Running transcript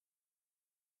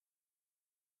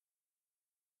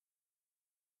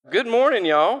Good morning,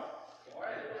 y'all.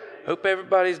 Hope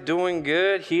everybody's doing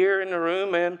good here in the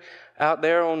room and out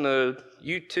there on the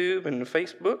YouTube and the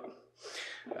Facebook.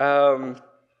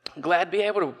 Glad to be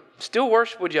able to still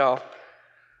worship with y'all.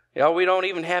 Y'all, we don't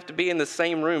even have to be in the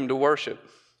same room to worship.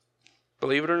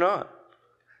 Believe it or not.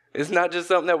 It's not just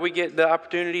something that we get the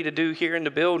opportunity to do here in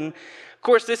the building. Of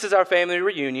course, this is our family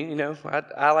reunion. You know,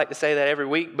 I like to say that every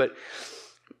week, but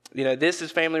this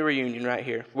is family reunion right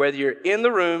here. Whether you're in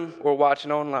the room or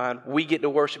watching online, we get to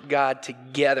worship God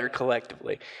together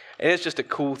collectively. And it's just a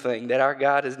cool thing that our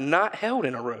God is not held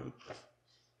in a room.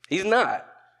 He's not.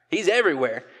 He's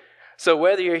everywhere. So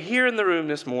whether you're here in the room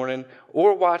this morning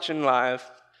or watching live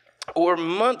or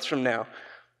months from now,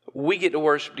 we get to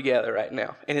worship together right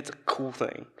now. And it's a cool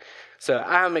thing. So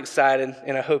I'm excited,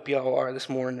 and I hope y'all are this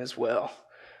morning as well.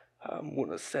 I'm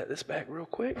going to set this back real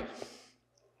quick.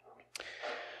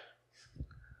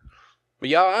 But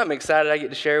y'all, I'm excited I get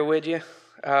to share with you.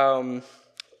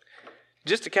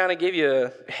 Just to kind of give you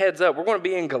a heads up, we're going to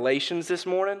be in Galatians this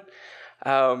morning.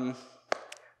 I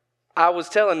was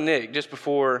telling Nick just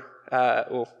before,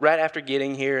 right after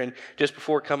getting here and just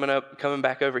before coming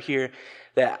back over here,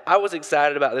 that I was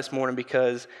excited about this morning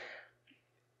because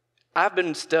I've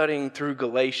been studying through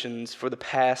Galatians for the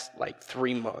past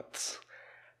 3 months.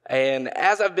 And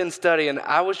as I've been studying,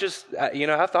 I was just,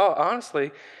 I thought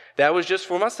honestly, that was just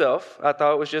for myself. I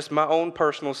thought it was just my own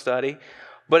personal study.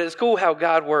 But it's cool how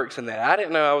God works in that. I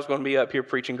didn't know I was going to be up here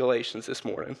preaching Galatians this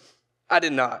morning. I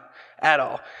did not at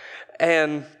all.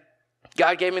 And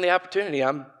God gave me the opportunity.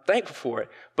 I'm thankful for it.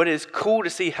 But it's cool to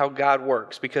see how God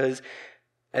works because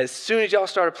as soon as y'all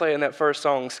started playing that first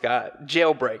song, Scott,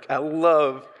 Jailbreak, I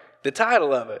love the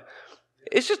title of it.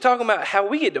 It's just talking about how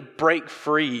we get to break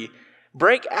free,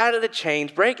 break out of the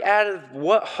chains, break out of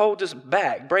what holds us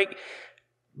back, break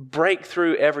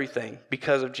through everything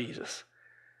because of Jesus.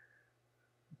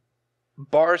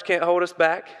 Bars can't hold us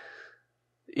back.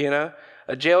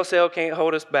 A jail cell can't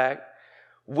hold us back.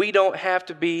 We don't have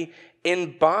to be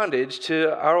in bondage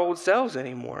to our old selves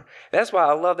anymore. That's why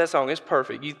I love that song. It's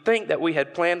perfect. You'd think that we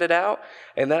had planned it out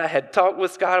and that I had talked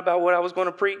with Scott about what I was going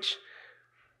to preach,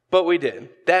 but we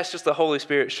didn't. That's just the Holy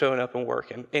Spirit showing up and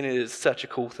working, and it is such a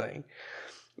cool thing.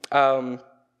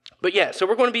 But yeah, so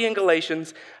we're going to be in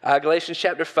Galatians, Galatians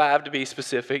chapter 5 to be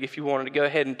specific. If you wanted to go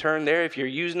ahead and turn there, if you're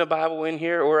using a Bible in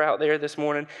here or out there this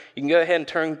morning, you can go ahead and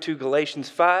turn to Galatians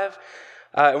 5.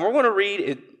 And we're going to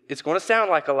read, it's going to sound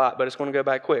like a lot, but it's going to go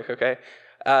by quick, okay?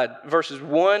 Verses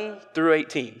 1 through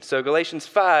 18. So Galatians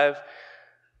 5,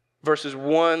 verses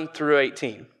 1 through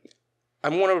 18.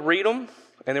 I'm going to read them,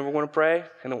 and then we're going to pray,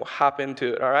 and then we'll hop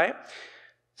into it, all right?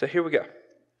 So here we go.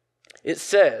 It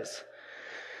says,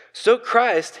 "So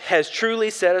Christ has truly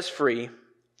set us free.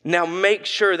 Now make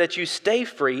sure that you stay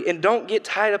free and don't get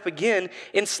tied up again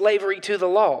in slavery to the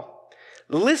law.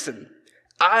 Listen,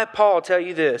 I, Paul, tell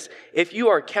you this. If you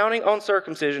are counting on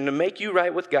circumcision to make you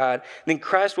right with God, then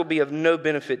Christ will be of no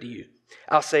benefit to you.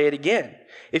 I'll say it again.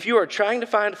 If you are trying to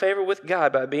find favor with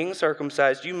God by being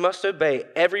circumcised, you must obey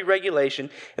every regulation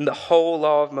in the whole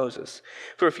law of Moses.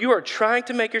 For if you are trying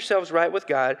to make yourselves right with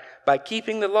God by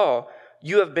keeping the law,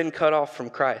 you have been cut off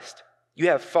from Christ. You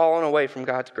have fallen away from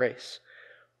God's grace.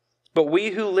 But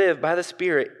we who live by the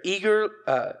Spirit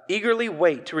eagerly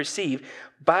wait to receive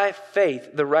by faith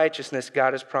the righteousness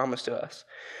God has promised to us.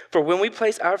 For when we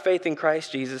place our faith in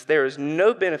Christ Jesus, there is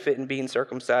no benefit in being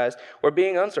circumcised or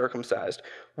being uncircumcised.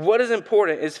 What is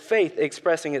important is faith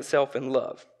expressing itself in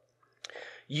love.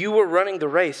 You were running the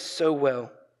race so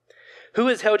well. Who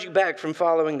has held you back from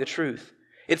following the truth?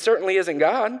 It certainly isn't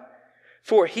God.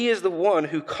 For he is the one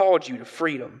who called you to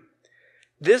freedom.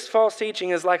 This false teaching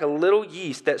is like a little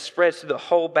yeast that spreads through the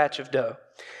whole batch of dough.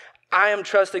 I am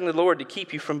trusting the Lord to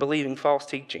keep you from believing false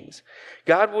teachings.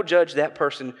 God will judge that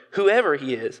person, whoever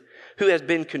he is, who has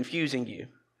been confusing you.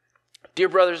 Dear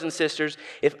brothers and sisters,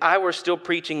 if I were still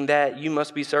preaching that you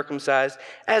must be circumcised,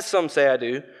 as some say I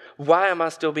do, why am I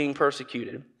still being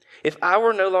persecuted? If I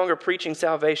were no longer preaching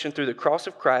salvation through the cross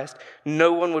of Christ,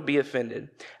 no one would be offended.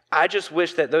 I just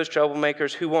wish that those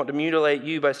troublemakers who want to mutilate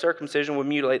you by circumcision would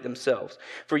mutilate themselves.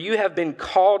 For you have been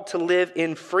called to live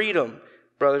in freedom,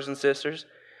 brothers and sisters.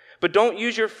 But don't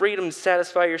use your freedom to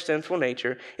satisfy your sinful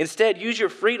nature. Instead, use your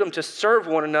freedom to serve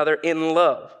one another in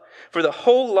love. For the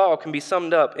whole law can be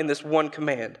summed up in this one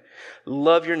command: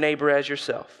 love your neighbor as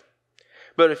yourself.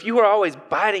 But if you are always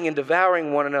biting and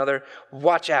devouring one another,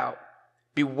 watch out.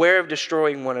 Beware of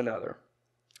destroying one another.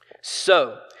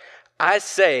 So, I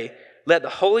say, let the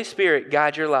Holy Spirit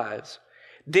guide your lives.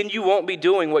 Then you won't be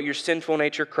doing what your sinful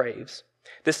nature craves.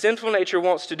 The sinful nature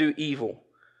wants to do evil.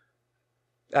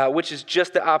 which is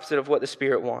just the opposite of what the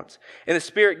Spirit wants. And the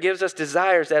Spirit gives us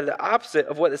desires that are the opposite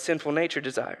of what the sinful nature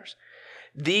desires.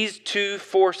 These two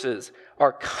forces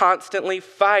are constantly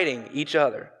fighting each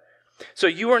other. So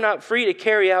you are not free to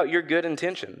carry out your good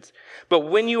intentions. But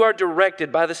when you are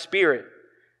directed by the Spirit,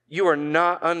 you are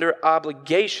not under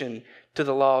obligation to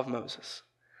the law of Moses.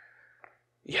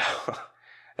 Yeah,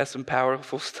 that's some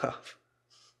powerful stuff.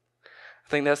 I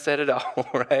think that said it all,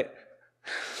 right?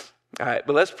 All right,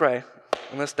 but let's pray,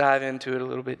 and let's dive into it a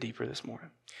little bit deeper this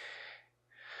morning.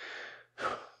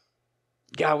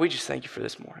 God, we just thank you for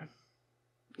this morning.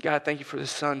 God, thank you for the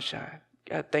sunshine.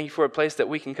 God, thank you for a place that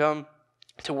we can come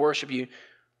to worship you.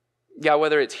 God,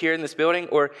 whether it's here in this building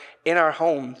or in our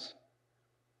homes,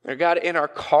 or God, in our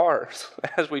cars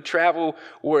as we travel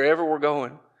wherever we're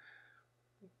going.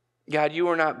 God, you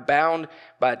are not bound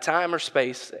by time or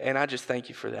space, and I just thank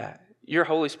you for that. Your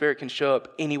Holy Spirit can show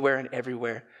up anywhere and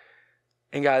everywhere.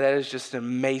 And God, that is just an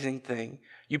amazing thing.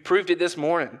 You proved it this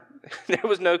morning. There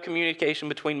was no communication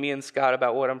between me and Scott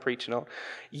about what I'm preaching on.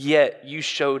 Yet you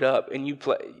showed up and you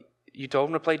told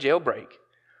him to play Jailbreak.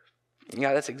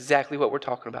 Yeah, that's exactly what we're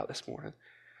talking about this morning.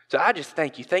 So I just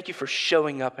thank you. Thank you for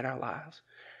showing up in our lives.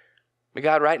 But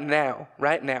God, right now,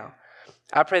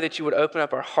 I pray that you would open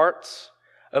up our hearts,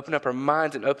 open up our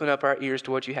minds, and open up our ears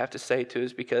to what you have to say to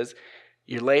us, because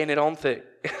you're laying it on thick.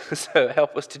 So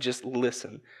help us to just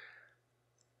listen.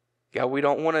 God, we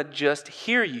don't want to just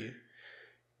hear you.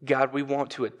 God, we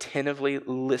want to attentively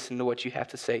listen to what you have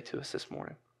to say to us this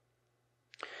morning.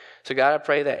 So God, I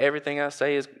pray that everything I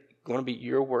say is going to be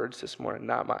your words this morning,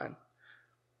 not mine.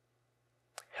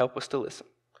 Help us to listen.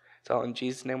 It's all in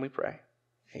Jesus' name we pray.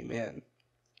 Amen.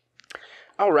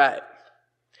 All right.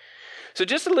 So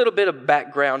just a little bit of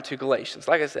background to Galatians.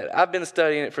 Like I said, I've been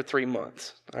studying it for 3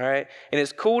 months. All right. And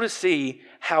it's cool to see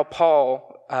how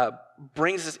Paul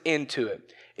brings us into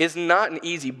it. It's not an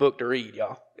easy book to read,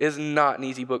 y'all. It's not an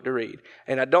easy book to read.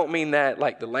 And I don't mean that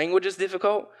like the language is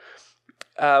difficult.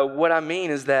 What I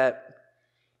mean is that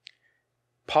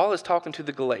Paul is talking to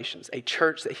the Galatians, a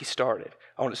church that he started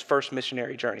on his first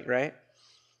missionary journey, right?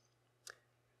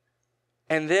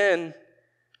 And then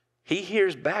he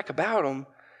hears back about them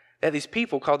that these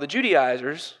people called the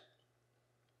Judaizers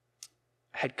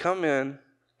had come in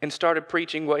and started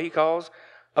preaching what he calls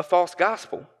a false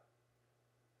gospel.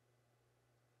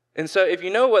 And so if you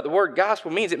know what the word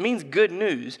gospel means, it means good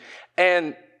news.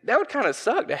 And that would kind of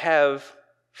suck to have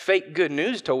fake good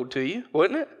news told to you,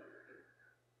 wouldn't it?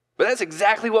 But that's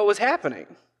exactly what was happening.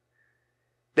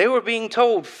 They were being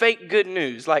told fake good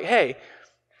news. Like, hey,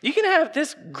 you can have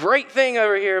this great thing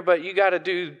over here, but you got to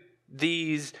do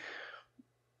these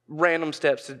random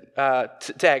steps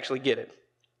to actually get it.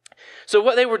 So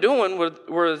what they were doing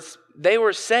was they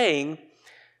were saying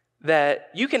that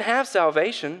you can have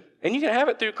salvation and you can have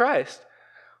it through Christ,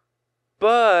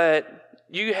 but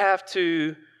you have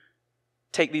to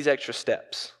take these extra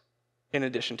steps in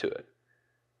addition to it.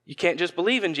 You can't just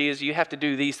believe in Jesus, you have to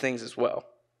do these things as well,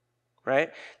 right?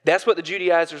 That's what the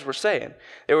Judaizers were saying.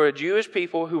 They were a Jewish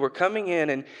people who were coming in,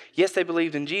 and yes, they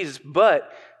believed in Jesus,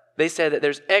 but they said that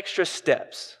there's extra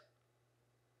steps.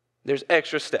 There's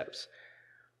extra steps.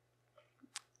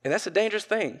 And that's a dangerous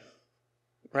thing,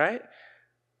 right?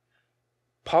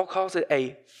 Paul calls it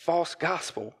a false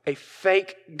gospel, a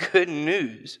fake good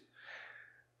news.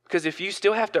 Because if you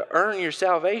still have to earn your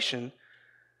salvation,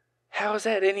 how is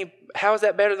that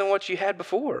better than what you had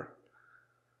before?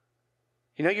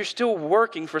 You know, you're still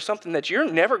working for something that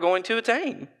you're never going to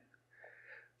attain.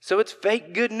 So it's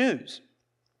fake good news.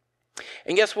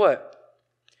 And guess what?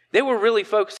 They were really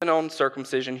focusing on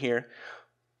circumcision here.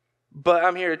 But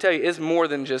I'm here to tell you, it's more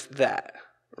than just that,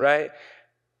 right?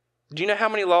 Do you know how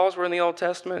many laws were in the Old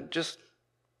Testament? Just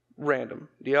random.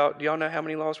 Do y'all know how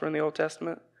many laws were in the Old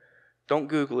Testament? Don't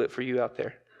Google it for you out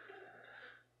there.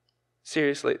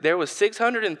 Seriously, there was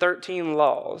 613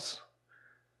 laws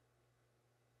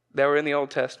that were in the Old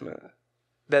Testament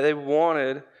that they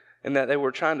wanted and that they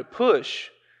were trying to push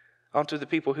onto the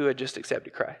people who had just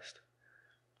accepted Christ.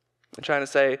 And trying to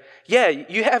say, yeah,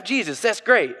 you have Jesus, that's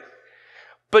great.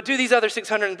 But do these other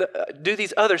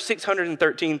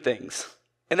 613 things,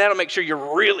 and that'll make sure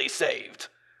you're really saved.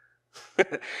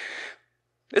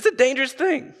 It's a dangerous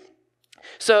thing.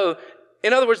 So,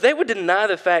 in other words, they would deny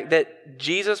the fact that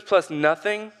Jesus plus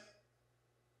nothing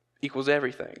equals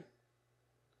everything.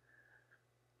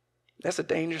 That's a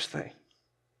dangerous thing.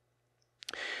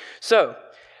 So,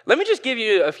 let me just give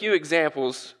you a few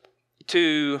examples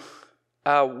to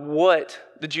what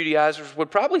the Judaizers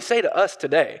would probably say to us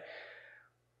today.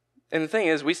 And the thing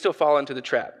is, we still fall into the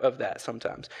trap of that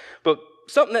sometimes. But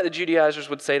something that the Judaizers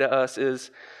would say to us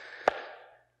is,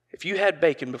 If you had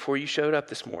bacon before you showed up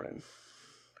this morning,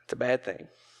 it's a bad thing.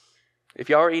 If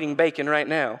y'all are eating bacon right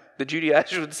now, the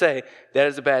Judaizers would say that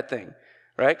is a bad thing,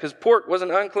 right? Because pork was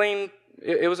an unclean,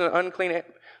 it was an unclean,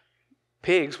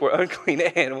 pigs were unclean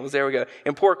animals, there we go.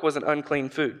 And pork was an unclean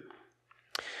food.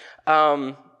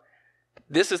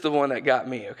 This is the one that got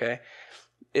me, okay?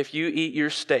 If you eat your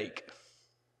steak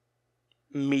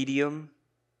medium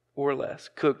or less,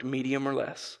 cooked medium or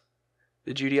less,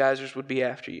 the Judaizers would be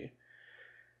after you.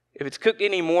 If it's cooked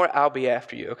any more, I'll be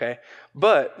after you, okay?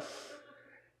 But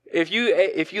if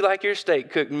you like your steak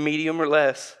cooked medium or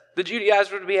less, the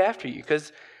Judaizers would be after you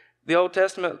because the Old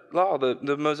Testament law,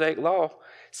 the Mosaic law,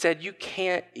 said you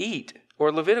can't eat,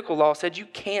 or Levitical law said you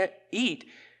can't eat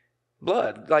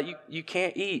blood. Like you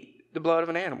can't eat the blood of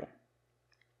an animal,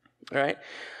 all right?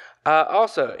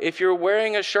 Also, if you're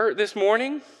wearing a shirt this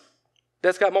morning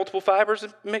that's got multiple fibers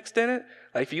mixed in it,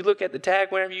 like if you look at the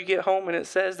tag whenever you get home and it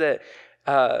says that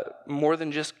more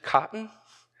than just cotton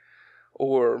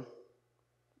or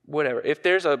whatever, if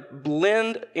there's a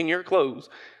blend in your clothes,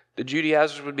 the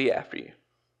Judaizers would be after you.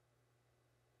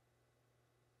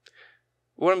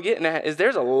 What I'm getting at is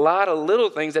there's a lot of little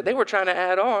things that they were trying to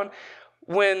add on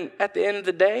when at the end of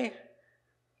the day,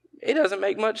 it doesn't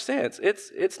make much sense.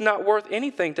 It's not worth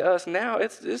anything to us now.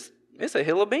 It's a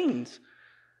hill of beans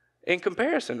in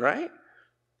comparison, right?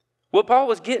 What Paul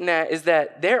was getting at is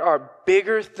that there are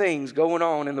bigger things going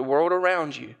on in the world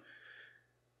around you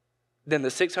than the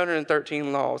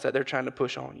 613 laws that they're trying to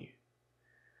push on you.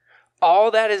 All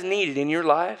that is needed in your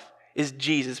life is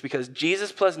Jesus, because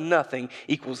Jesus plus nothing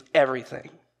equals everything,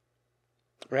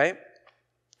 right?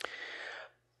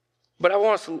 But I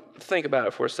want us to think about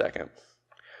it for a second.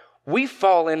 We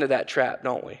fall into that trap,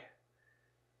 don't we?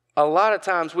 A lot of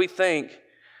times we think,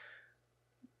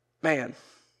 man,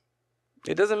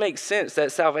 it doesn't make sense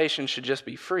that salvation should just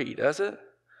be free, does it?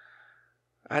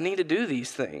 I need to do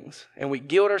these things. And we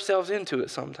guilt ourselves into it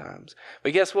sometimes.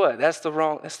 But guess what? That's the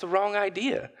wrong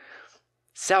idea.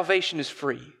 Salvation is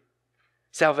free.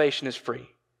 Salvation is free.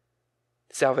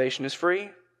 Salvation is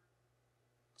free.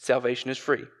 Salvation is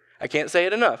free. I can't say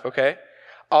it enough, okay?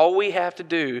 All we have to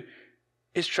do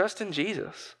is trust in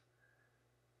Jesus.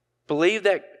 Believe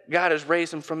that God has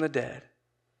raised him from the dead.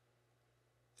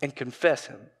 And confess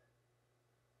him.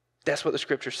 That's what the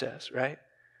scripture says, right?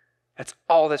 That's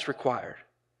all that's required.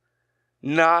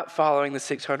 Not following the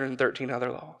 613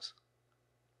 other laws.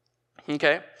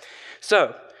 Okay?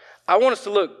 So, I want us to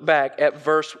look back at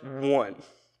verse 1.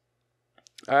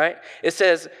 All right? It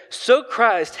says, "So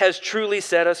Christ has truly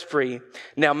set us free.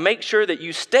 Now make sure that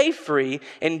you stay free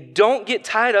and don't get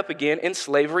tied up again in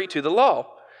slavery to the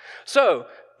law." So,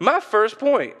 my first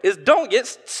point is don't get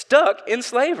stuck in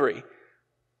slavery.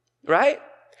 Right?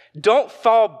 Don't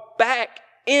fall back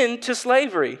into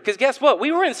slavery. Because guess what?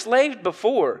 We were enslaved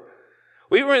before.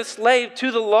 We were enslaved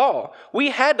to the law. We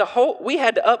had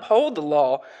to uphold the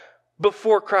law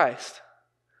before Christ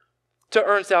to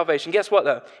earn salvation. Guess what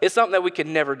though? It's something that we could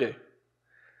never do.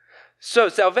 So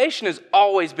salvation has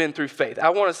always been through faith.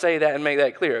 I want to say that and make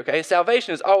that clear, okay?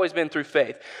 Salvation has always been through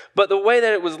faith. But the way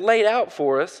that it was laid out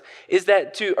for us is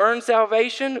that to earn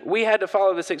salvation, we had to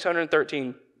follow the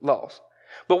 613 laws.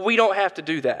 But we don't have to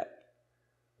do that.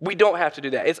 We don't have to do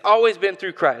that. It's always been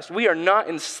through Christ. We are not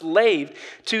enslaved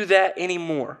to that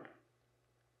anymore.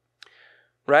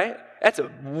 Right? That's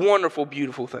a wonderful,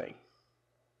 beautiful thing.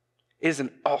 It is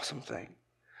an awesome thing.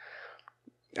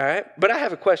 All right? But I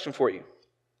have a question for you.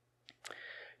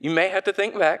 You may have to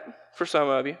think back for some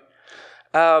of you.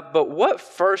 But what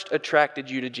first attracted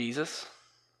you to Jesus?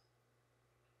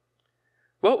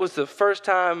 What was the first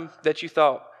time that you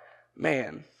thought,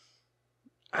 man,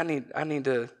 I need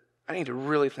to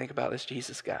really think about this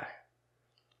Jesus guy?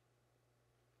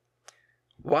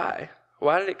 Why?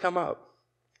 Why did it come up?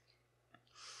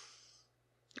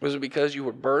 Was it because you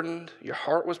were burdened? Your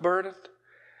heart was burdened?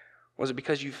 Was it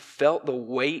because you felt the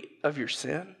weight of your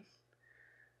sin?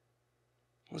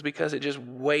 Was it because it just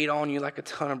weighed on you like a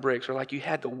ton of bricks, or like you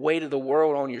had the weight of the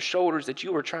world on your shoulders that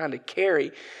you were trying to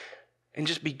carry and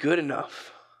just be good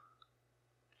enough?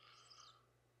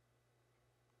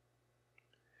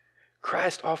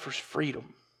 Christ offers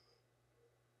freedom.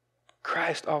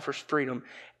 Christ offers freedom,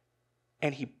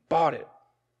 and he bought it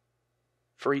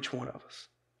for each one of us.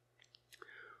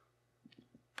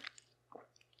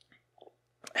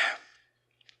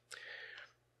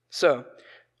 So,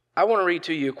 I want to read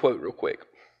to you a quote real quick.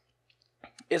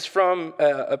 It's from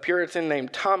a Puritan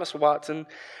named Thomas Watson,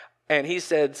 and he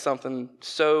said something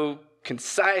so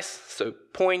concise, so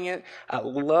poignant. I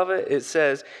love it. It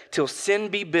says, "Till sin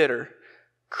be bitter,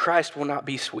 Christ will not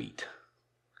be sweet."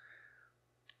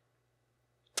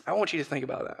 I want you to think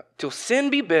about that. Till sin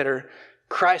be bitter,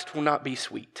 Christ will not be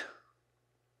sweet.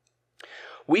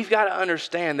 We've got to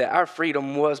understand that our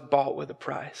freedom was bought with a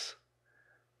price.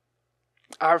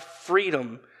 Our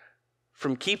freedom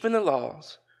from keeping the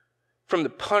laws, from the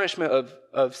punishment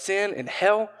of sin and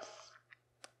hell,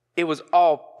 it was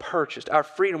all purchased. Our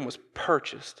freedom was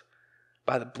purchased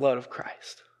by the blood of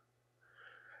Christ.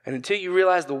 And until you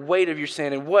realize the weight of your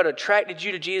sin and what attracted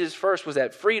you to Jesus first was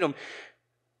that freedom,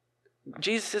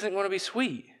 Jesus isn't going to be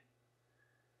sweet.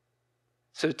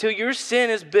 So until your sin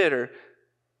is bitter,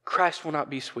 Christ will not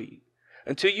be sweet.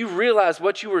 Until you realize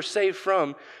what you were saved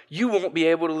from, you won't be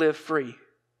able to live free.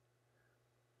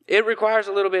 It requires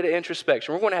a little bit of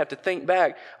introspection. We're going to have to think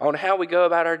back on how we go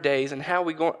about our days and how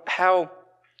we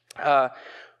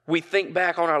think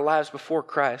back on our lives before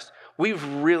Christ. We've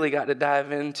really got to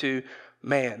dive into,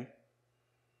 man,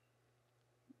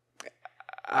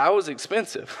 I was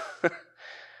expensive.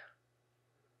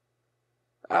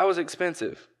 I was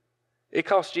expensive. It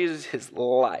cost Jesus his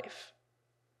life.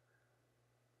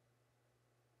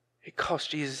 It cost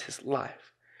Jesus his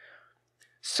life.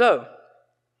 So,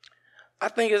 I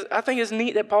think it's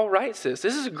neat that Paul writes this.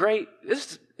 This is a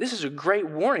great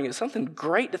warning. It's something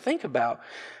great to think about,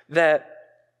 that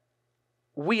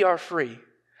we are free.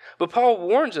 But Paul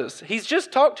warns us. He's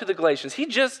just talked to the Galatians. He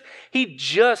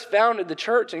just founded the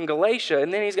church in Galatia,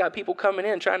 and then he's got people coming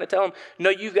in trying to tell him,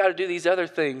 no, you've got to do these other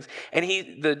things. And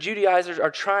the Judaizers are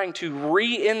trying to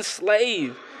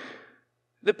re-enslave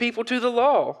the people to the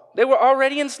law. They were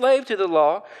already enslaved to the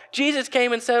law. Jesus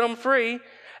came and set them free,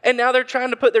 and now they're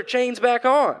trying to put their chains back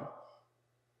on.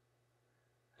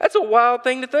 That's a wild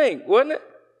thing to think, wouldn't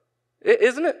it?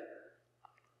 Isn't it?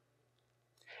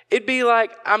 It'd be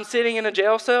like I'm sitting in a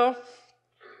jail cell,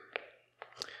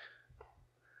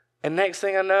 and next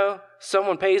thing I know,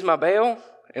 someone pays my bail,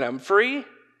 and I'm free.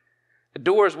 The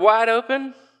door is wide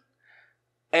open,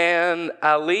 and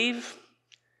I leave,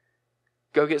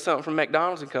 go get something from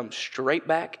McDonald's, and come straight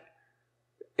back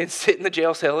and sit in the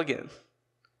jail cell again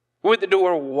with the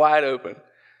door wide open.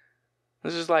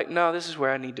 This is like, no, this is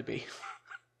where I need to be.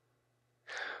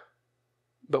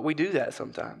 But we do that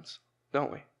sometimes,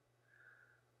 don't we?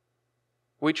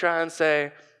 We try and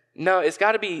say, no, it's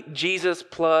got to be Jesus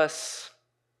plus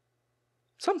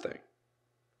something.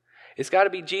 It's got to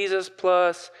be Jesus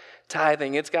plus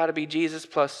tithing. It's got to be Jesus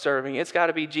plus serving. It's got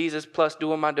to be Jesus plus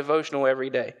doing my devotional every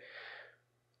day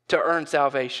to earn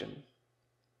salvation.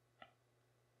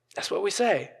 That's what we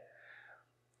say.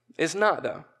 It's not,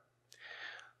 though.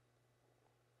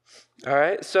 All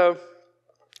right, so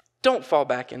don't fall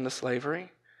back into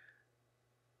slavery.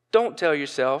 Don't tell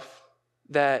yourself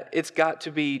that it's got to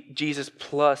be Jesus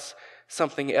plus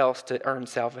something else to earn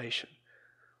salvation.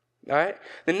 All right?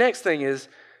 The next thing is,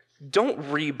 don't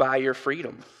rebuy your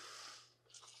freedom.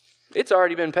 It's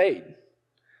already been paid.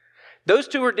 Those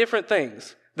two are different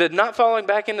things. The not falling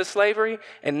back into slavery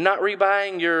and not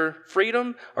rebuying your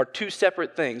freedom are two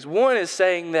separate things. One is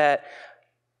saying that,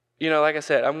 like I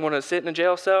said, I'm going to sit in a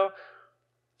jail cell.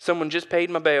 Someone just paid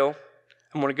my bail.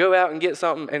 I'm going to go out and get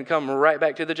something and come right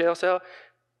back to the jail cell.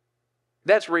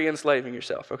 That's re-enslaving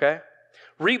yourself, okay?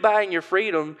 Rebuying your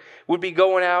freedom would be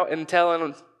going out and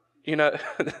telling,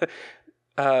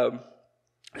 the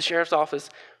sheriff's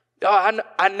office,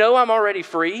 I know I'm already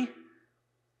free,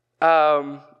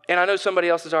 and I know somebody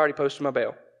else has already posted my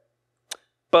bail,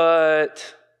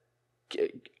 but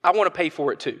I want to pay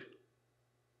for it too.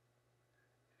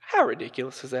 How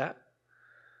ridiculous is that?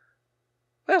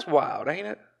 That's wild, ain't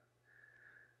it?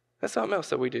 That's something else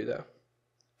that we do, though.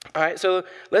 All right, so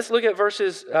let's look at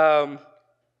verses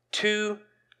 2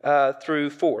 through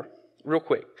 4 real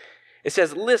quick. It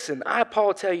says, listen, I,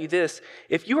 Paul, tell you this.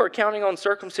 If you are counting on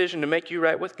circumcision to make you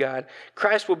right with God,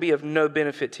 Christ will be of no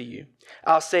benefit to you.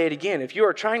 I'll say it again. If you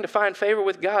are trying to find favor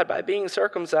with God by being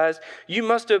circumcised, you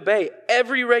must obey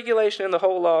every regulation in the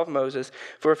whole law of Moses.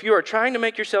 For if you are trying to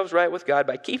make yourselves right with God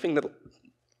by keeping the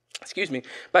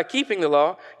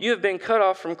law, you have been cut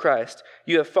off from Christ.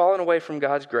 You have fallen away from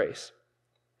God's grace.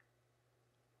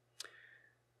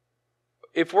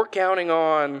 If we're counting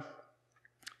on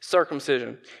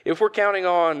circumcision, if we're counting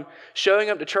on showing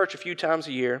up to church a few times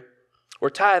a year, or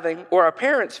tithing, or our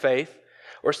parents' faith,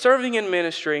 or serving in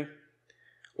ministry,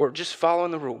 or just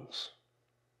following the rules,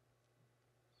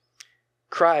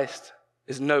 Christ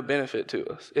is no benefit to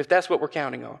us. If that's what we're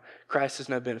counting on, Christ is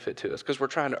no benefit to us because we're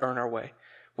trying to earn our way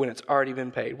when it's already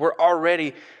been paid.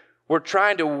 We're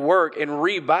trying to work and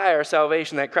rebuy our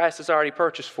salvation that Christ has already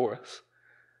purchased for us.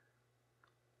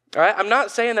 All right, I'm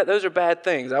not saying that those are bad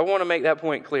things. I want to make that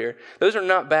point clear. Those are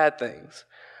not bad things.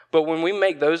 But when we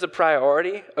make those a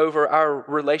priority over our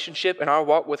relationship and our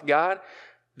walk with God,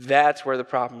 That's where the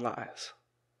problem lies.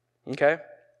 Okay?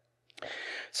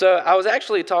 So I was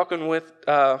actually talking with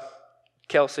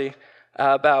Kelsey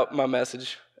about my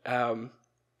message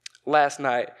last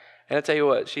night. And I tell you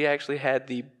what, she actually had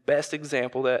the best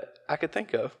example that I could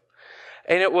think of.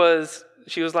 And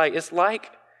she was like, it's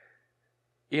like,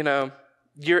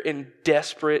 you're in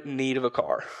desperate need of a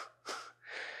car.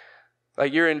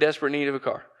 Like you're in desperate need of a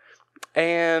car.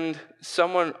 And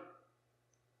someone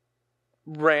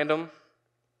random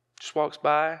just walks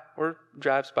by or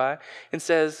drives by and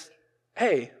says,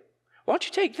 hey, why don't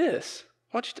you take this?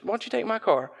 Why don't you take my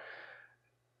car?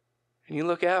 And you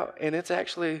look out and it's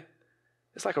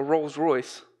like a Rolls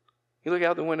Royce. You look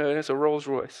out the window and it's a Rolls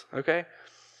Royce, okay?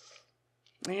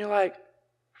 And you're like,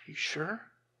 are you sure?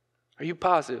 Are you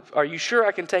positive? Are you sure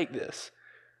I can take this?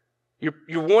 You're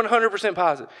 100%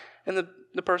 positive. And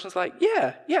the person's like,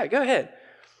 yeah, go ahead.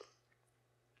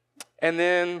 And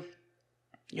then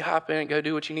you hop in and go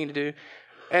do what you need to do.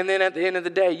 And then at the end of the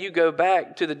day, you go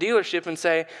back to the dealership and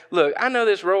say, look, I know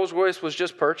this Rolls Royce was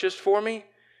just purchased for me,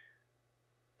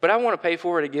 but I want to pay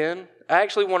for it again. I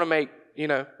actually want to make,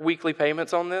 weekly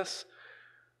payments on this.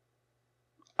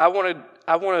 I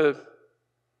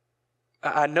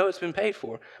know it's been paid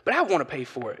for, but I want to pay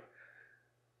for it,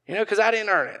 because I didn't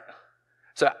earn it.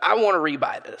 So I want to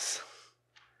rebuy this.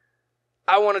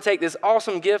 I want to take this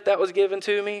awesome gift that was given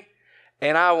to me,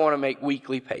 and I want to make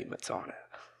weekly payments on it.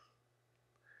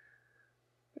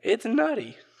 It's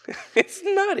nutty. It's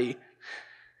nutty.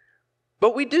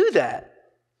 But we do that,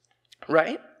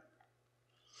 right?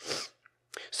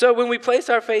 So when we place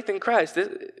our faith in Christ,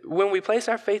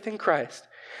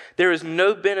 there is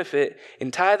no benefit in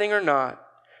tithing or not,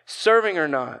 serving or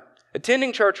not,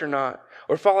 attending church or not,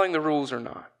 or following the rules or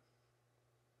not.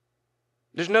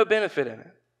 There's no benefit in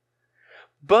it.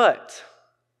 But,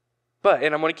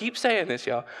 and I'm going to keep saying this,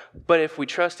 y'all, but if we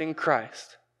trust in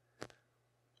Christ,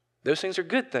 those things are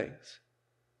good things,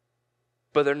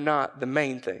 but they're not the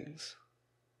main things,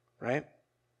 right?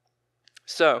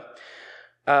 So,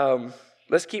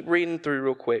 let's keep reading through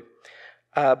real quick.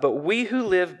 But we who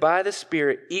live by the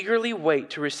Spirit eagerly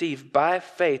wait to receive by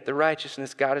faith the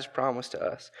righteousness God has promised to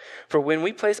us. For when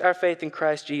we place our faith in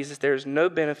Christ Jesus, there is no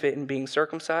benefit in being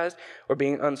circumcised or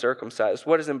being uncircumcised.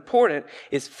 What is important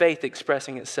is faith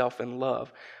expressing itself in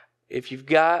love. If you've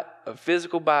got a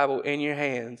physical Bible in your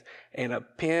hands and a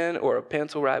pen or a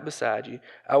pencil right beside you,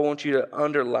 I want you to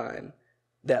underline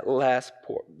that last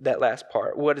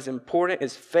part. What is important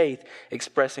is faith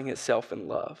expressing itself in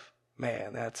love.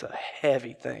 Man, that's a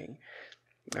heavy thing.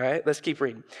 All right, let's keep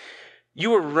reading.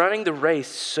 You are running the race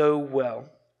so well.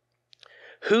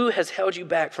 Who has held you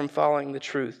back from following the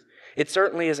truth? It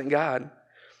certainly isn't God,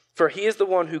 for he is the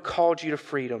one who called you to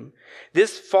freedom.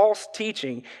 This false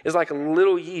teaching is like a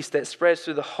little yeast that spreads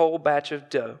through the whole batch of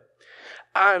dough.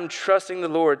 I am trusting the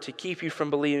Lord to keep you from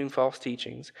believing false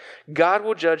teachings. God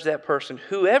will judge that person,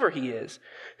 whoever he is,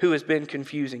 who has been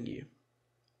confusing you.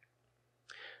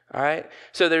 All right?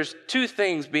 So there's two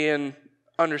things being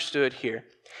understood here.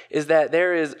 Is that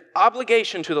there is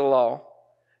obligation to the law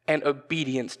and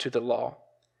obedience to the law.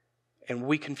 And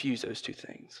we confuse those two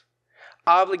things.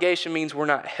 Obligation means we're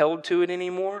not held to it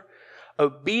anymore.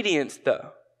 Obedience,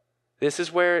 though, this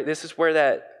is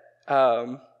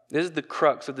the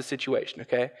crux of the situation,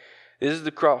 okay? This is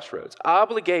the crossroads.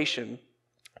 Obligation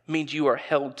means you are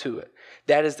held to it.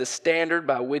 That is the standard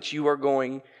by which you are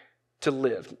going to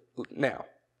live now.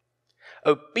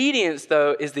 Obedience,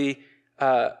 though, is the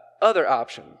other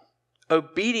option.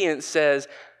 Obedience says,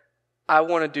 I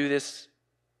want to do this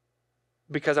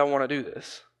because I want to do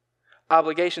this.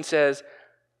 Obligation says,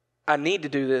 I need to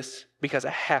do this because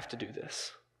I have to do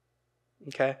this.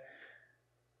 Okay?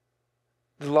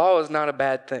 The law is not a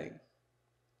bad thing.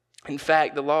 In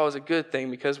fact, the law is a good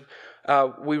thing because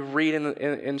we read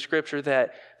in Scripture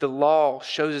that the law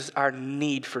shows us our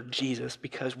need for Jesus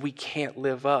because we can't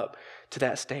live up to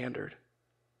that standard.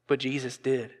 But Jesus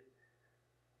did.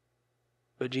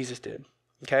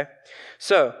 Okay?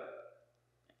 So,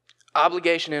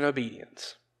 obligation and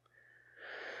obedience.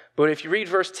 But if you read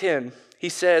verse 10, he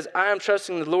says, I am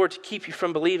trusting the Lord to keep you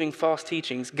from believing false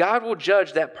teachings. God will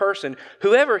judge that person,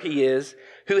 whoever he is,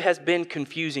 who has been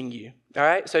confusing you. All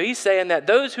right? So he's saying that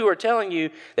those who are telling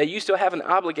you that you still have an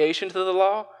obligation to the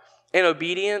law and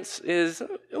obedience is,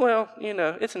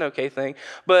 it's an okay thing.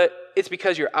 But it's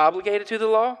because you're obligated to the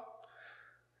law.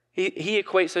 He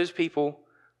equates those people,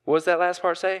 what does that last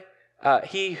part say?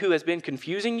 He who has been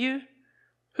confusing you,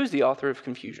 who's the author of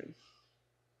confusion?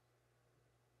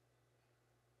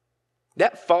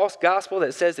 That false gospel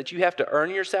that says that you have to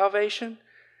earn your salvation,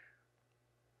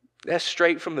 that's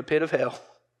straight from the pit of hell.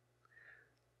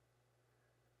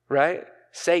 Right?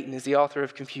 Satan is the author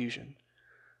of confusion,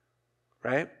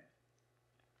 right?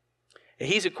 And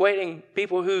he's equating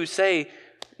people who say,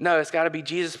 no, it's got to be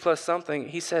Jesus plus something.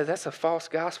 He says that's a false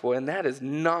gospel, and that is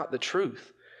not the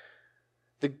truth.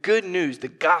 The good news, the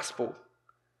gospel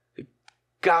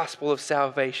of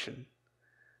salvation,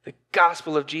 the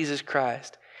gospel of Jesus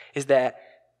Christ is that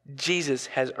Jesus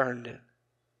has earned it.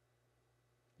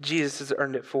 Jesus has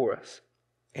earned it for us,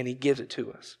 and he gives it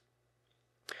to us.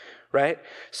 Right?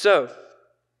 So,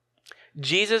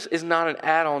 Jesus is not an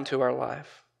add-on to our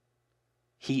life.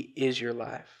 He is your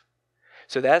life.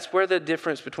 So that's where the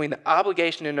difference between the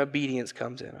obligation and obedience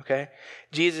comes in, okay?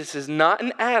 Jesus is not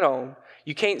an add-on.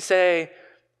 You can't say,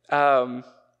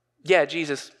 yeah,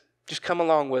 Jesus, just come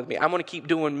along with me. I'm going to keep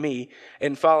doing me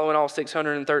and following all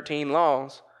 613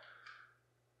 laws.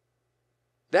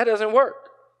 That doesn't work.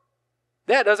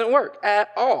 That doesn't work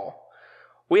at all.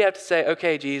 We have to say,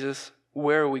 okay, Jesus,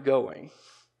 where are we going?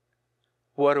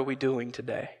 What are we doing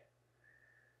today?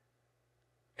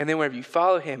 And then whenever you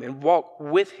follow him and walk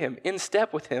with him, in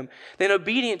step with him, then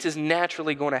obedience is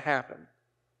naturally going to happen,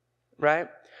 right?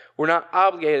 We're not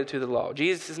obligated to the law.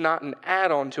 Jesus is not an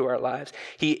add-on to our lives.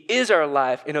 He is our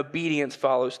life, and obedience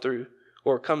follows through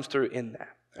or comes through in that,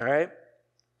 all right?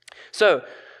 So,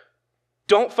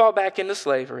 don't fall back into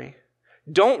slavery.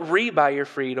 Don't rebuy your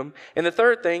freedom. And the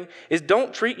third thing is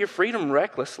don't treat your freedom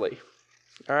recklessly,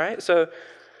 all right? So,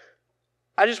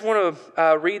 I just want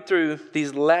to read through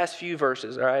these last few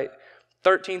verses, all right?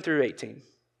 13 through 18.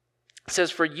 It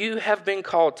says, "For you have been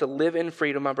called to live in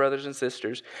freedom, my brothers and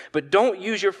sisters, but don't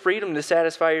use your freedom to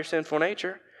satisfy your sinful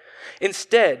nature.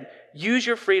 Instead, use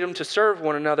your freedom to serve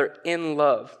one another in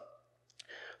love.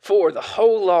 For the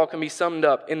whole law can be summed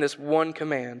up in this one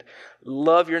command: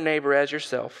 love your neighbor as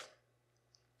yourself.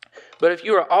 But if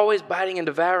you are always biting and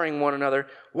devouring one another,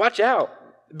 watch out.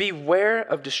 Beware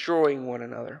of destroying one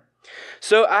another.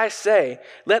 So I say,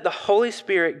 let the Holy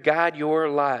Spirit guide your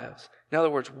lives." In other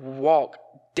words, walk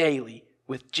daily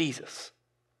with Jesus.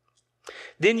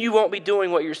 "Then you won't be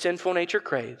doing what your sinful nature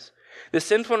craves. The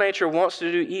sinful nature wants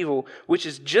to do evil, which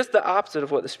is just the opposite of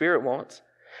what the Spirit wants.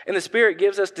 And the Spirit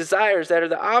gives us desires that are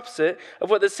the opposite of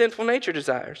what the sinful nature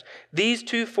desires. These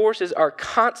two forces are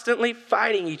constantly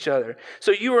fighting each other.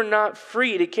 So you are not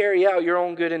free to carry out your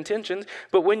own good intentions,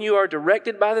 but when you are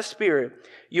directed by the Spirit,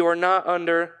 you are not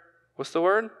under, what's the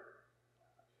word?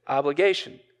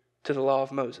 Obligation to the law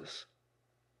of Moses."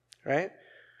 Right?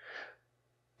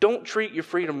 Don't treat your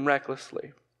freedom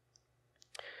recklessly.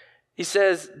 He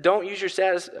says, don't use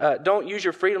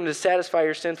your freedom to satisfy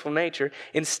your sinful nature.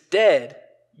 Instead,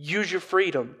 use your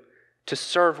freedom to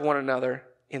serve one another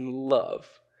in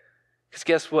love. Because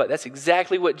guess what? That's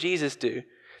exactly what Jesus do.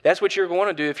 That's what you're going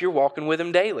to do if you're walking with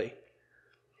him daily.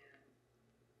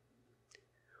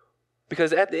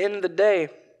 Because at the end of the day,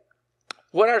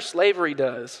 what our slavery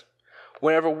does,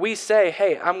 whenever we say,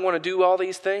 hey, I'm going to do all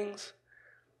these things,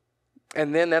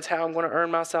 and then that's how I'm going to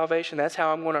earn my salvation, that's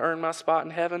how I'm going to earn my spot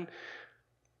in heaven,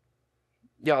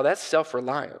 y'all, that's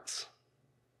self-reliance.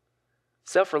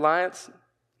 Self-reliance,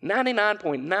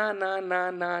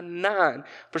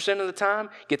 99.99999% of the time,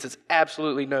 gets us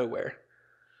absolutely nowhere.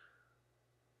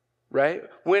 Right?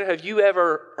 When have you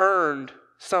ever earned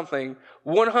something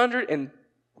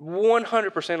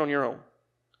 100% on your own?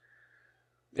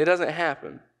 It doesn't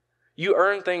happen. You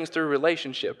earn things through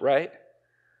relationship, right?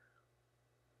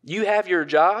 You have your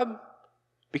job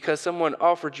because someone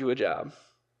offered you a job,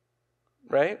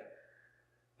 right?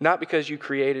 Not because you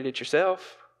created it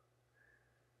yourself.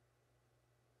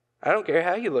 I don't care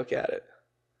how you look at it.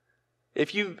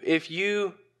 If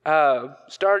you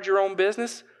started your own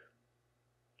business,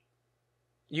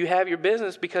 you have your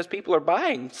business because people are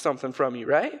buying something from you,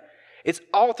 right? It's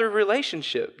all through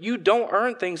relationship. You don't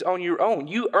earn things on your own.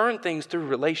 You earn things through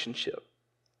relationship,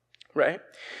 right?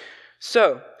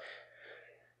 So,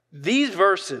 these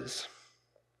verses,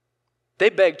 they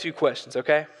beg two questions,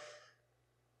 okay?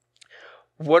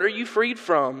 What are you freed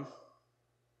from,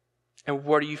 and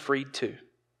what are you freed to?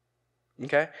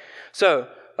 Okay? So,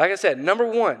 like I said, number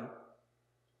one,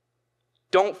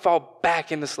 don't fall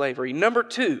back into slavery. Number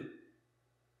two,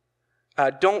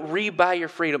 don't rebuy your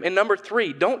freedom. And number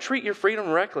three, don't treat your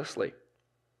freedom recklessly.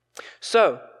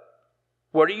 So,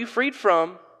 what are you freed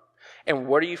from, and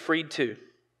what are you freed to?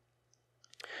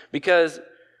 Because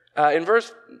in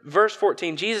verse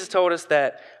 14, Jesus told us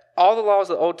that all the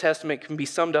laws of the Old Testament can be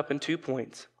summed up in 2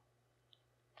 points.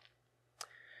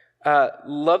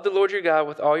 Love the Lord your God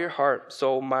with all your heart,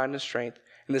 soul, mind, and strength.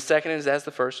 And the second is, as the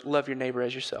first, love your neighbor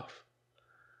as yourself.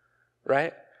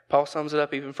 Right? Paul sums it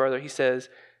up even further. He says,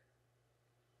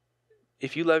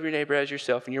 if you love your neighbor as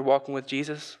yourself and you're walking with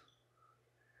Jesus,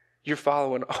 you're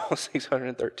following all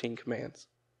 613 commands.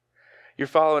 You're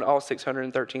following all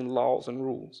 613 laws and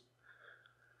rules.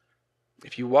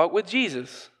 If you walk with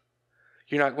Jesus,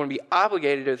 you're not going to be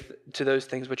obligated to those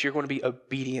things, but you're going to be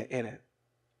obedient in it.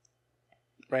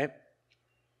 Right?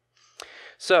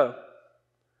 So,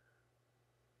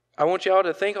 I want y'all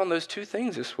to think on those two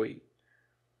things this week.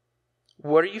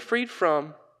 What are you freed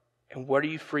from, and what are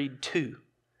you freed to?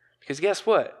 Because guess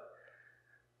what?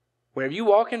 Whenever you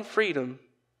walk in freedom,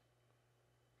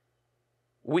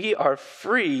 we are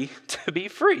free to be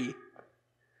free.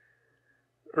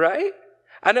 Right?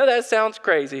 I know that sounds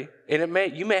crazy, and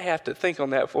you may have to think on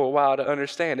that for a while to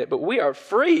understand it, but we are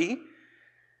free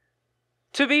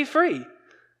to be free.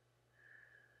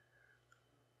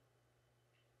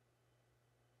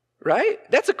 Right?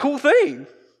 That's a cool thing.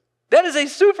 That is a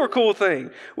super cool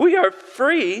thing. We are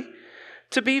free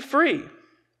to be free.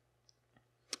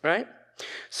 Right?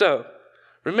 So,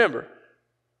 remember,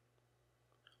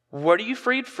 what are you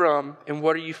freed from and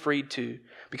what are you freed to?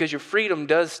 Because your freedom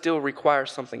does still require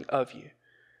something of you.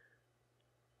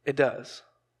 It does.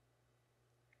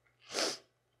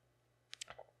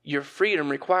 Your freedom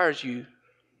requires you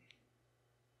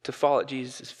to fall at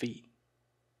Jesus' feet.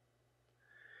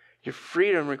 Your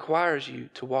freedom requires you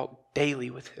to walk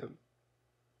daily with him.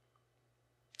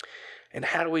 And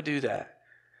how do we do that?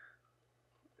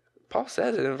 Paul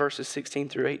says it in verses 16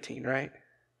 through 18, right?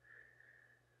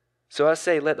 So I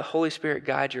say, let the Holy Spirit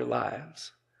guide your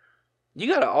lives. You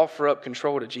got to offer up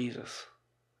control to Jesus.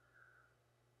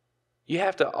 You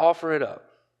have to offer it up.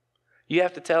 You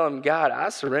have to tell him, God, I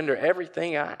surrender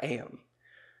everything I am.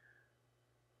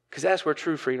 Because that's where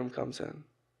true freedom comes in.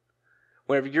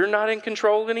 Whenever you're not in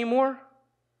control anymore,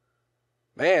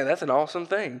 man, that's an awesome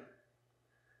thing.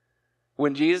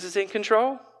 When Jesus is in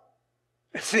control,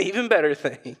 it's an even better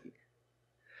thing.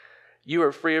 You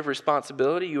are free of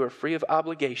responsibility. You are free of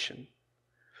obligation.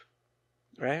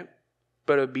 Right?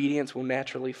 But obedience will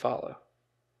naturally follow.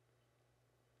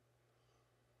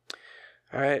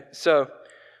 All right, so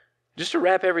just to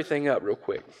wrap everything up real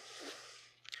quick.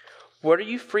 What are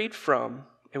you freed from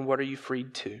and what are you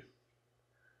freed to?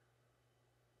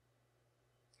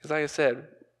 Because like I said,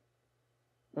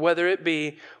 whether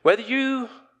you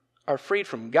are freed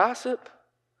from gossip,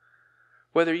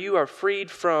 whether you are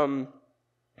freed from,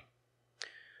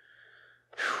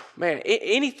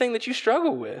 anything that you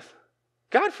struggle with,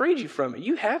 God freed you from it.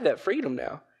 You have that freedom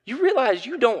now. You realize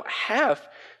you don't have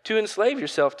to enslave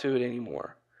yourself to it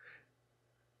anymore.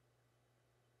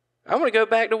 I want to go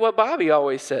back to what Bobby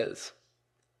always says.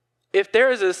 If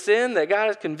there is a sin that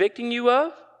God is convicting you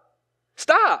of,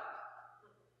 stop.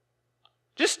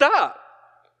 Just stop.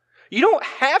 You don't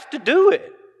have to do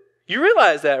it. You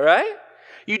realize that, right?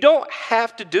 You don't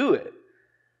have to do it.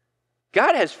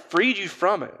 God has freed you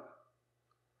from it.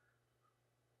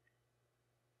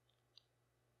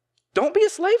 Don't be a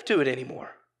slave to it anymore.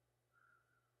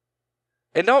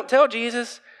 And don't tell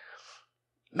Jesus,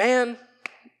 man,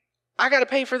 I got to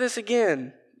pay for this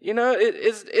again.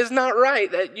 It's not right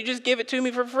that you just give it to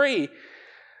me for free.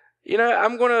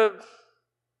 I'm going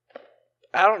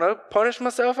to, punish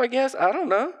myself, I guess. I don't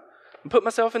know. Put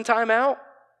myself in timeout.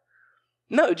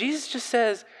 No, Jesus just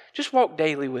says, just walk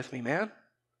daily with me, man.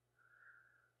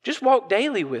 Just walk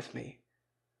daily with me.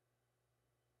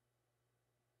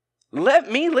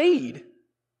 Let me lead.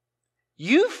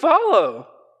 You follow.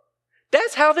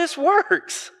 That's how this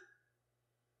works.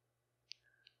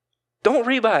 Don't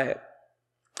rebuy it.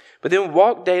 But then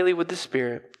walk daily with the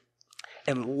Spirit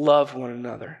and love one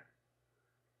another.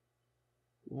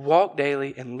 Walk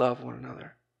daily and love one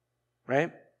another.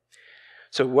 Right?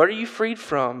 So what are you freed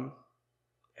from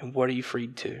and what are you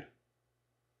freed to?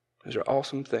 Those are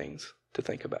awesome things to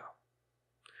think about.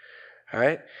 All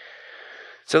right?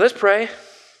 So let's pray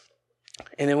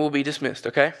and then we'll be dismissed,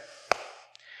 okay?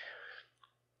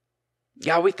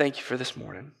 God, we thank you for this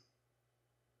morning.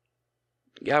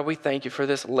 God, we thank you for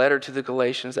this letter to the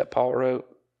Galatians that Paul wrote.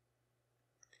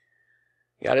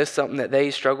 God, it's something that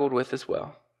they struggled with as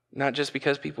well. Not just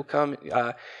because people come,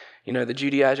 the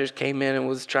Judaizers came in and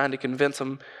was trying to convince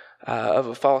them of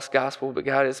a false gospel, but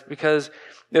God, it's because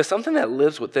there's something that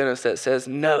lives within us that says,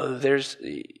 no, there's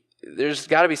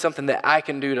got to be something that I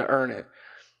can do to earn it.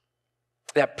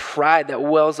 That pride that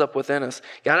wells up within us.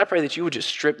 God, I pray that you would just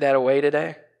strip that away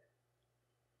today.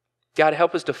 God,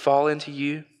 help us to fall into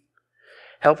you.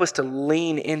 Help us to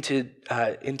lean into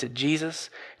Jesus.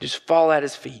 Just fall at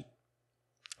his feet.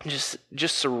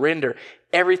 Just surrender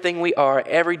everything we are,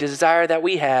 every desire that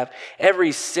we have,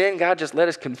 every sin. God, just let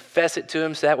us confess it to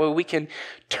him so that way we can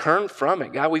turn from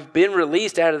it. God, we've been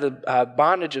released out of the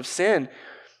bondage of sin.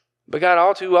 But God,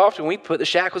 all too often we put the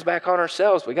shackles back on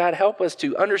ourselves. But God, help us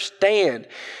to understand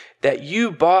that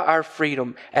you bought our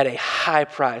freedom at a high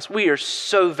price. We are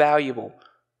so valuable.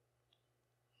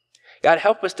 God,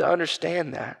 help us to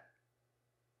understand that.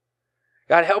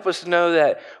 God, help us to know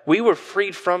that we were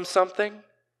freed from something,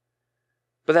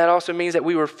 but that also means that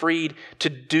we were freed to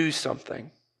do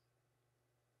something.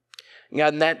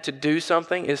 God, and that to do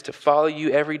something is to follow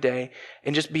you every day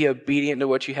and just be obedient to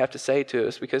what you have to say to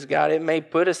us. Because God, it may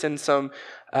put us in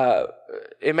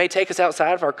it may take us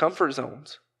outside of our comfort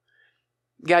zones.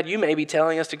 God, you may be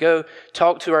telling us to go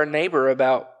talk to our neighbor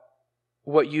about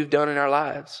what you've done in our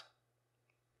lives.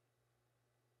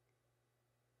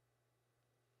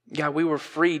 God, we were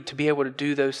freed to be able to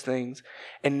do those things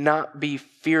and not be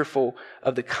fearful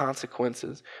of the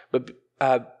consequences. But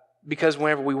because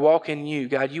whenever we walk in you,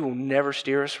 God, you will never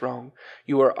steer us wrong.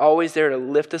 You are always there to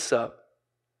lift us up.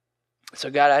 So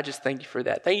God, I just thank you for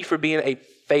that. Thank you for being a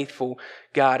faithful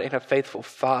God and a faithful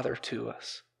Father to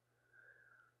us.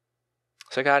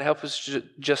 So God, help us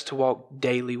just to walk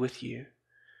daily with you.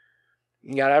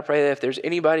 And God, I pray that if there's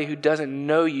anybody who doesn't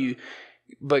know you,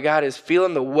 but God is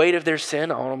feeling the weight of their sin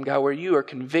on them, God, where you are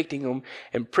convicting them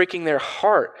and pricking their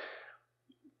heart,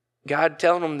 God,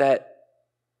 telling them that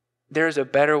there's a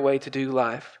better way to do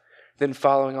life than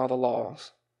following all the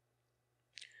laws.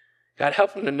 God,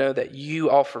 help them to know that you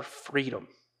offer freedom.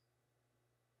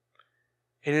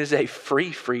 It is a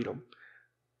free freedom.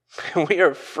 We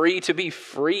are free to be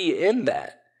free in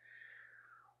that.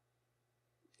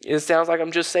 It sounds like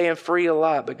I'm just saying free a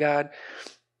lot, but God,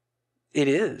 it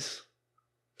is.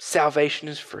 Salvation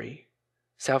is free.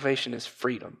 Salvation is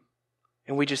freedom.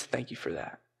 And we just thank you for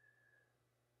that.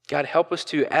 God, help us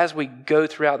to, as we go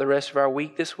throughout the rest of our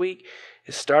week this week,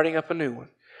 is starting up a new one.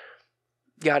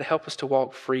 God, help us to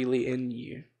walk freely in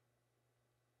you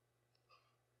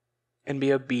and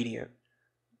be obedient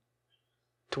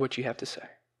to what you have to say.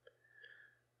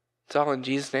 It's all in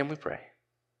Jesus' name we pray.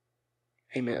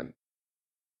 Amen.